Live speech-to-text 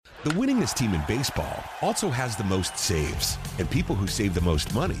The winningest team in baseball also has the most saves, and people who save the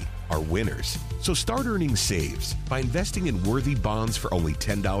most money are winners. So start earning saves by investing in worthy bonds for only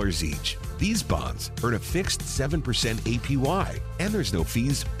 $10 each. These bonds earn a fixed 7% APY, and there's no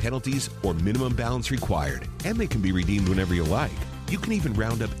fees, penalties, or minimum balance required, and they can be redeemed whenever you like. You can even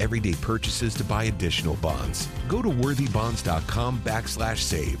round up everyday purchases to buy additional bonds. Go to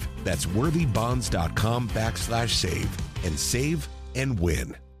worthybonds.com/save. That's worthybonds.com/save and save and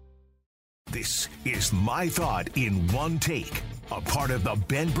win. This is My Thought in One Take, a part of the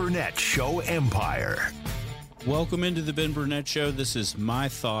Ben Burnett Show empire. Welcome into the Ben Burnett Show. This is My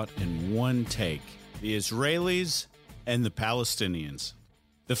Thought in One Take. The Israelis and the Palestinians.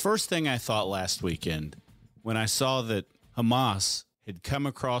 The first thing I thought last weekend when I saw that Hamas had come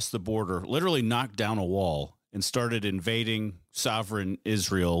across the border, literally knocked down a wall, and started invading sovereign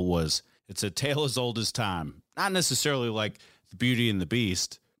Israel was, it's a tale as old as time. Not necessarily like the Beauty and the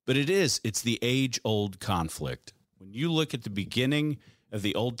Beast, but it's the age-old conflict. When you look at the beginning of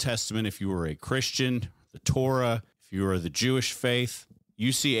the Old Testament, if you were a Christian, the Torah, if you are the Jewish faith,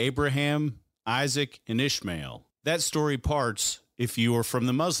 you see Abraham, Isaac, and Ishmael. That story parts if you are from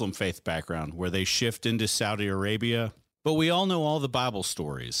the Muslim faith background, where they shift into Saudi Arabia. But we all know all the Bible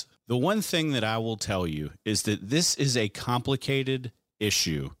stories. The one thing that I will tell you is that this is a complicated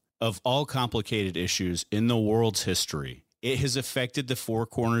issue of all complicated issues in the world's history. It has affected the four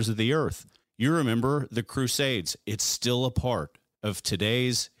corners of the earth. You remember the Crusades. It's still a part of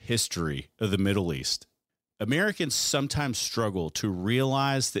today's history of the Middle East. Americans sometimes struggle to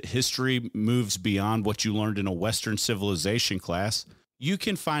realize that history moves beyond what you learned in a Western civilization class. You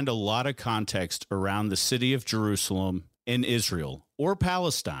can find a lot of context around the city of Jerusalem in Israel or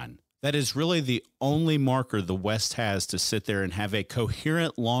Palestine. That is really the only marker the West has to sit there and have a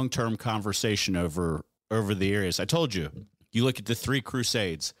coherent long-term conversation over the areas. I told you, you look at the three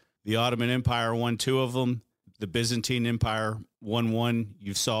Crusades. The Ottoman Empire won two of them. The Byzantine Empire won one.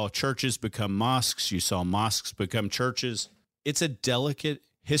 You saw churches become mosques. You saw mosques become churches. It's a delicate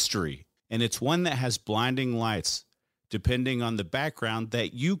history, and it's one that has blinding lights depending on the background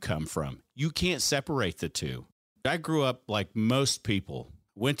that you come from. You can't separate the two. I grew up like most people.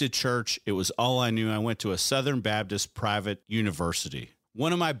 Went to church. It was all I knew. I went to a Southern Baptist private university.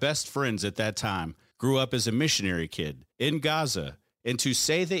 One of my best friends at that time grew up as a missionary kid in Gaza. And to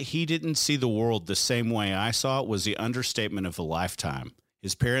say that he didn't see the world the same way I saw it was the understatement of a lifetime.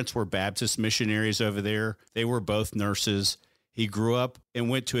 His parents were Baptist missionaries over there. They were both nurses. He grew up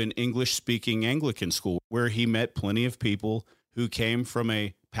and went to an English-speaking Anglican school where he met plenty of people who came from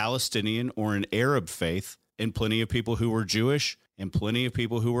a Palestinian or an Arab faith, and plenty of people who were Jewish, and plenty of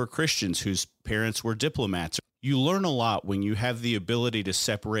people who were Christians whose parents were diplomats. You learn a lot when you have the ability to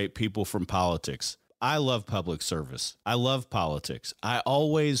separate people from politics. I love public service. I love politics. I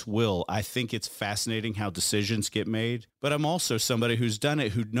always will. I think it's fascinating how decisions get made, but I'm also somebody who's done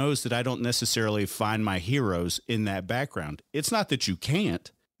it, who knows that I don't necessarily find my heroes in that background. It's not that you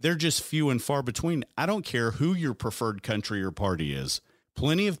can't. They're just few and far between. I don't care who your preferred country or party is.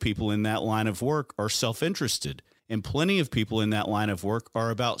 Plenty of people in that line of work are self-interested, and plenty of people in that line of work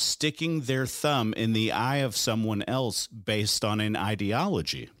are about sticking their thumb in the eye of someone else based on an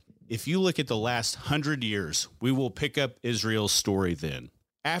ideology. If you look at the last 100 years, we will pick up Israel's story then.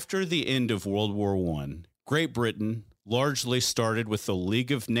 After the end of World War I, Great Britain largely started with the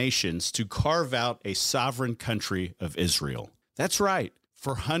League of Nations to carve out a sovereign country of Israel. That's right.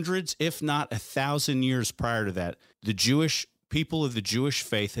 For hundreds, if not 1,000 years prior to that, the Jewish people of the Jewish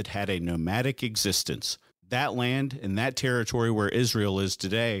faith had had a nomadic existence. That land and that territory where Israel is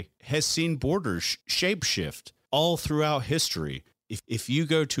today has seen borders shapeshift all throughout history. If you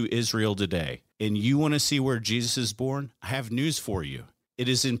go to Israel today and you want to see where Jesus is born, I have news for you. It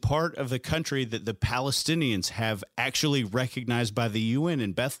is in part of the country that the Palestinians have actually recognized by the UN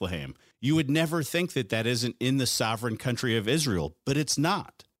in Bethlehem. You would never think that that isn't in the sovereign country of Israel, but it's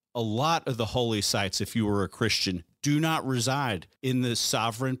not. A lot of the holy sites, if you were a Christian, do not reside in the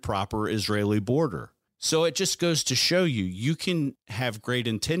sovereign, proper Israeli border. So it just goes to show you, you can have great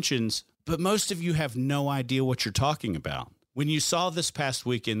intentions, but most of you have no idea what you're talking about. When you saw this past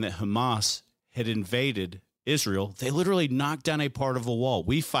weekend that Hamas had invaded Israel, they literally knocked down a part of the wall.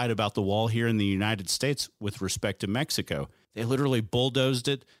 We fight about the wall here in the United States with respect to Mexico. They literally bulldozed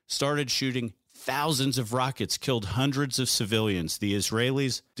it, started shooting thousands of rockets, killed hundreds of civilians. The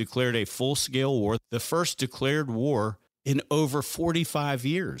Israelis declared a full-scale war, the first declared war in over 45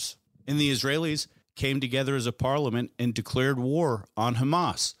 years. And the Israelis came together as a parliament and declared war on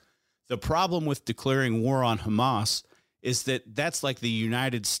Hamas. The problem with declaring war on Hamas is that that's like the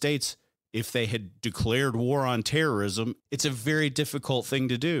United States if they had declared war on terrorism, it's a very difficult thing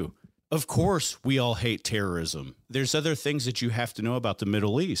to do. Of course, we all hate terrorism. There's other things that you have to know about the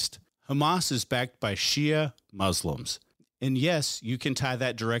Middle East. Hamas is backed by Shia Muslims. And yes, you can tie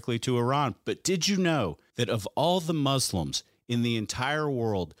that directly to Iran. But did you know that of all the Muslims in the entire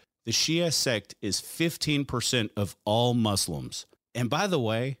world, the Shia sect is 15% of all Muslims? And by the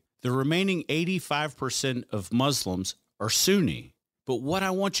way, the remaining 85% of Muslims are Sunni. But what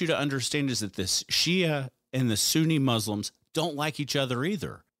I want you to understand is that the Shia and the Sunni Muslims don't like each other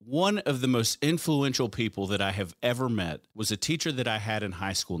either. One of the most influential people that I have ever met was a teacher that I had in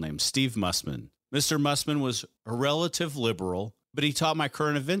high school named Steve Mussman. Mr. Mussman was a relative liberal, but he taught my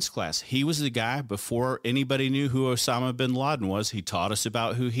current events class. He was the guy before anybody knew who Osama bin Laden was. He taught us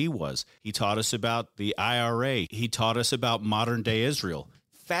about who he was. He taught us about the IRA. He taught us about modern day Israel.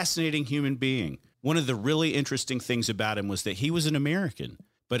 Fascinating human being. One of the really interesting things about him was that he was an American,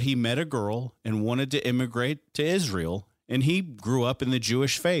 but he met a girl and wanted to immigrate to Israel, and he grew up in the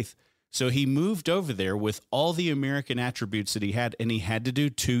Jewish faith. So he moved over there with all the American attributes that he had, and he had to do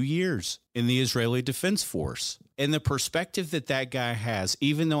 2 years in the Israeli Defense Force. And the perspective that that guy has,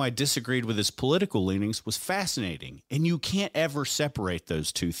 even though I disagreed with his political leanings, was fascinating. And you can't ever separate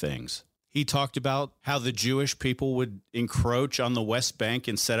those two things. He talked about how the Jewish people would encroach on the West Bank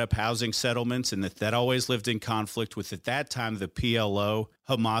and set up housing settlements, and that always lived in conflict with, at that time, the PLO,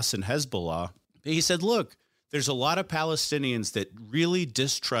 Hamas, and Hezbollah. But he said, look, there's a lot of Palestinians that really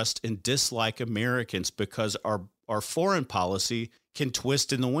distrust and dislike Americans because our foreign policy can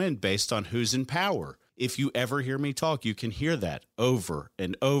twist in the wind based on who's in power. If you ever hear me talk, you can hear that over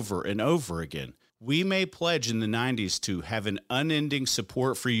and over and over again. We may pledge in the 90s to have an unending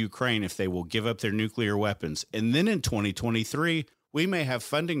support for Ukraine if they will give up their nuclear weapons. And then in 2023, we may have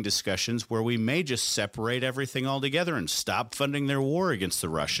funding discussions where we may just separate everything altogether and stop funding their war against the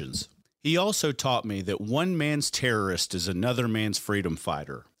Russians. He also taught me that one man's terrorist is another man's freedom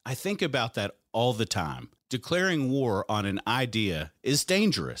fighter. I think about that all the time. Declaring war on an idea is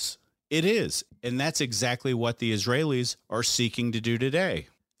dangerous. It is. And that's exactly what the Israelis are seeking to do today.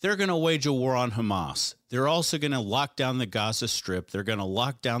 They're going to wage a war on Hamas. They're also going to lock down the Gaza Strip. They're going to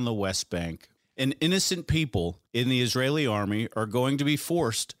lock down the West Bank. And innocent people in the Israeli army are going to be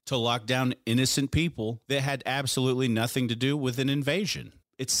forced to lock down innocent people that had absolutely nothing to do with an invasion.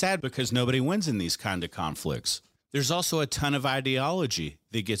 It's sad because nobody wins in these kind of conflicts. There's also a ton of ideology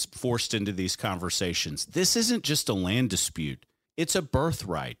that gets forced into these conversations. This isn't just a land dispute. It's a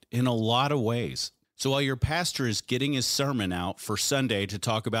birthright in a lot of ways. So while your pastor is getting his sermon out for Sunday to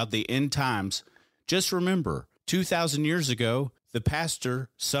talk about the end times, just remember, 2,000 years ago, the pastor,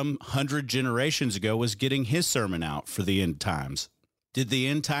 some 100 generations ago, was getting his sermon out for the end times. Did the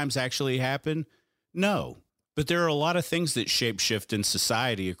end times actually happen? No. But there are a lot of things that shape-shift in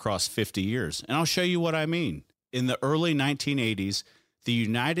society across 50 years, and I'll show you what I mean. In the early 1980s, the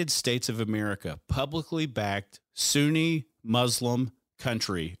United States of America publicly backed Sunni Muslim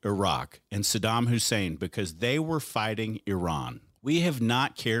country Iraq and Saddam Hussein because they were fighting Iran. We have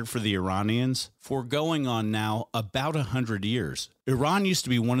not cared for the Iranians for going on now about 100 years. Iran used to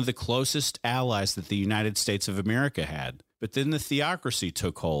be one of the closest allies that the United States of America had, but then the theocracy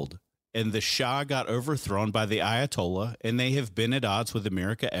took hold. And the Shah got overthrown by the Ayatollah, and they have been at odds with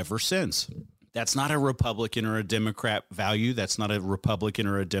America ever since. That's not a Republican or a Democrat value. That's not a Republican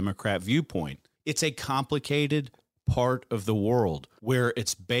or a Democrat viewpoint. It's a complicated part of the world where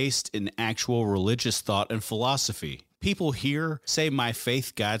it's based in actual religious thought and philosophy. People here say my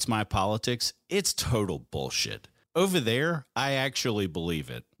faith guides my politics. It's total bullshit. Over there, I actually believe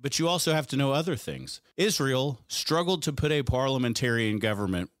it. But you also have to know other things. Israel struggled to put a parliamentarian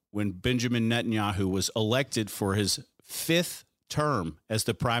government when Benjamin Netanyahu was elected for his 5th term as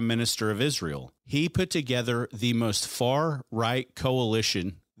the prime minister of Israel. He put together the most far-right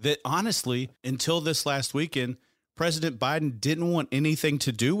coalition that, honestly, until this last weekend, President Biden didn't want anything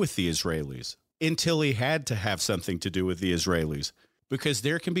to do with the Israelis until he had to have something to do with the Israelis, because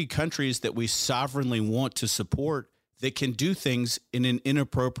there can be countries that we sovereignly want to support that can do things in an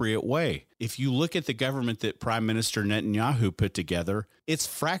inappropriate way. If you look at the government that Prime Minister Netanyahu put together, it's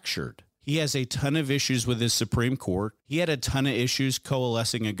fractured. He has a ton of issues with his Supreme Court. He had a ton of issues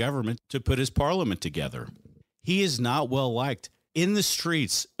coalescing a government to put his parliament together. He is not well liked. In the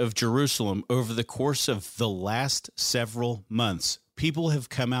streets of Jerusalem over the course of the last several months, people have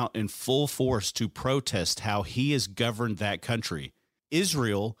come out in full force to protest how he has governed that country.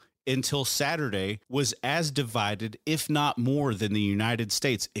 Israel, until Saturday, was as divided, if not more, than the United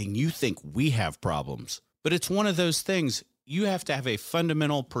States. And you think we have problems. But it's one of those things. You have to have a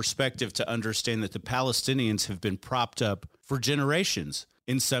fundamental perspective to understand that the Palestinians have been propped up for generations.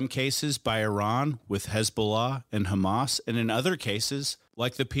 In some cases by Iran with Hezbollah and Hamas, and in other cases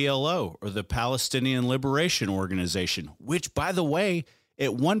like the PLO or the Palestinian Liberation Organization, which, by the way,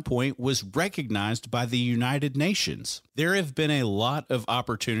 at one point was recognized by the United Nations. There have been a lot of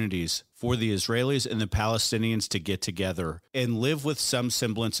opportunities for the Israelis and the Palestinians to get together and live with some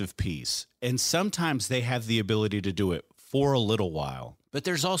semblance of peace. And sometimes they have the ability to do it for a little while. But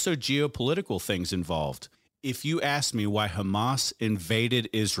there's also geopolitical things involved. If you asked me why Hamas invaded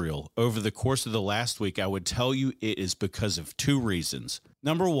Israel over the course of the last week, I would tell you it is because of two reasons.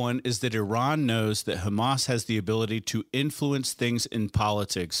 Number one is that Iran knows that Hamas has the ability to influence things in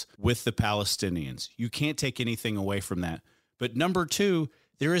politics with the Palestinians. You can't take anything away from that. But number two,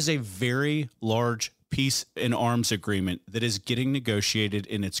 there is a very large peace and arms agreement that is getting negotiated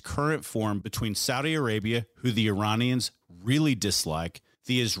in its current form between Saudi Arabia, who the Iranians really dislike,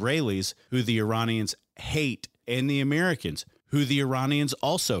 the Israelis, who the Iranians hate, and the Americans, who the Iranians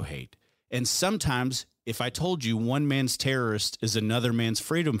also hate. And sometimes, if I told you one man's terrorist is another man's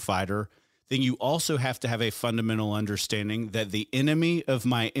freedom fighter, then you also have to have a fundamental understanding that the enemy of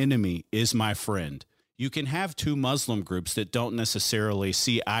my enemy is my friend. You can have two Muslim groups that don't necessarily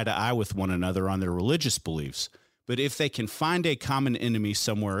see eye to eye with one another on their religious beliefs, but if they can find a common enemy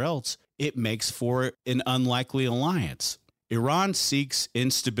somewhere else, it makes for an unlikely alliance. Iran seeks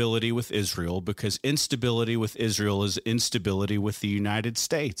instability with Israel because instability with Israel is instability with the United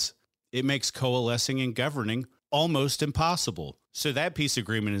States. It makes coalescing and governing almost impossible. So that peace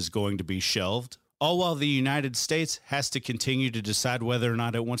agreement is going to be shelved, all while the United States has to continue to decide whether or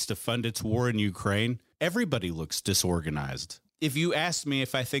not it wants to fund its war in Ukraine. Everybody looks disorganized. If you asked me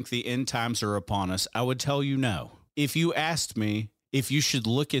if I think the end times are upon us, I would tell you no. If you asked me if you should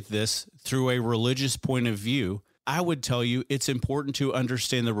look at this through a religious point of view, I would tell you it's important to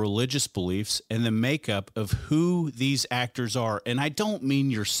understand the religious beliefs and the makeup of who these actors are. And I don't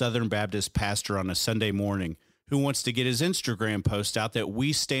mean your Southern Baptist pastor on a Sunday morning who wants to get his Instagram post out that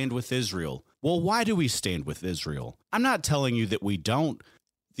we stand with Israel. Well, why do we stand with Israel? I'm not telling you that we don't.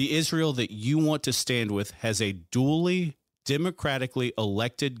 The Israel that you want to stand with has a duly democratically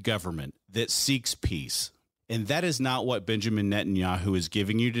elected government that seeks peace. And that is not what Benjamin Netanyahu is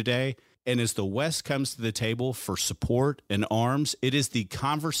giving you today. And as the West comes to the table for support and arms, it is the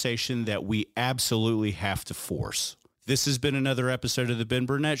conversation that we absolutely have to force. This has been another episode of The Ben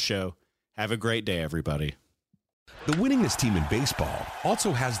Burnett Show. Have a great day, everybody. The winningest team in baseball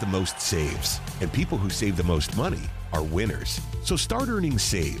also has the most saves, and people who save the most money are winners. So start earning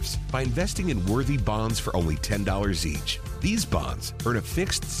saves by investing in worthy bonds for only $10 each. These bonds earn a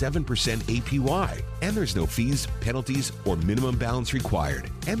fixed 7% APY, and there's no fees, penalties, or minimum balance required,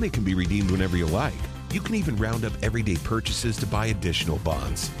 and they can be redeemed whenever you like. You can even round up everyday purchases to buy additional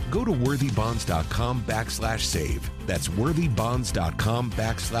bonds. Go to worthybonds.com/save. That's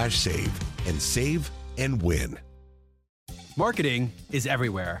worthybonds.com/save and save and win. Marketing is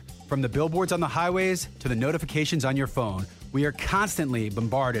everywhere. From the billboards on the highways to the notifications on your phone, we are constantly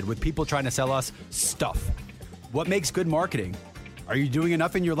bombarded with people trying to sell us stuff. What makes good marketing? Are you doing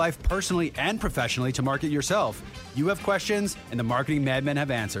enough in your life personally and professionally to market yourself? You have questions, and the Marketing Madmen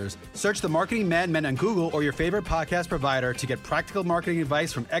have answers. Search the Marketing Madmen on Google or your favorite podcast provider to get practical marketing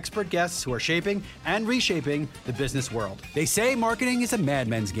advice from expert guests who are shaping and reshaping the business world. They say marketing is a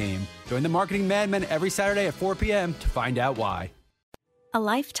madman's game. Join the Marketing Madmen every Saturday at 4 p.m. to find out why. A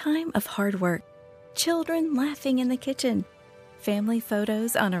lifetime of hard work, children laughing in the kitchen, family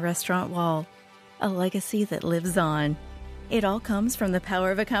photos on a restaurant wall, a legacy that lives on. It all comes from the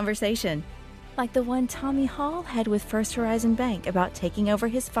power of a conversation, like the one Tommy Hall had with First Horizon Bank about taking over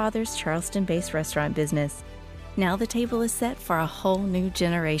his father's Charleston-based restaurant business. Now the table is set for a whole new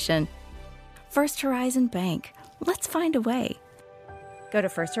generation. First Horizon Bank. Let's find a way. Go to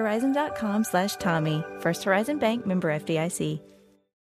firsthorizon.com/Tommy. First Horizon Bank, member FDIC.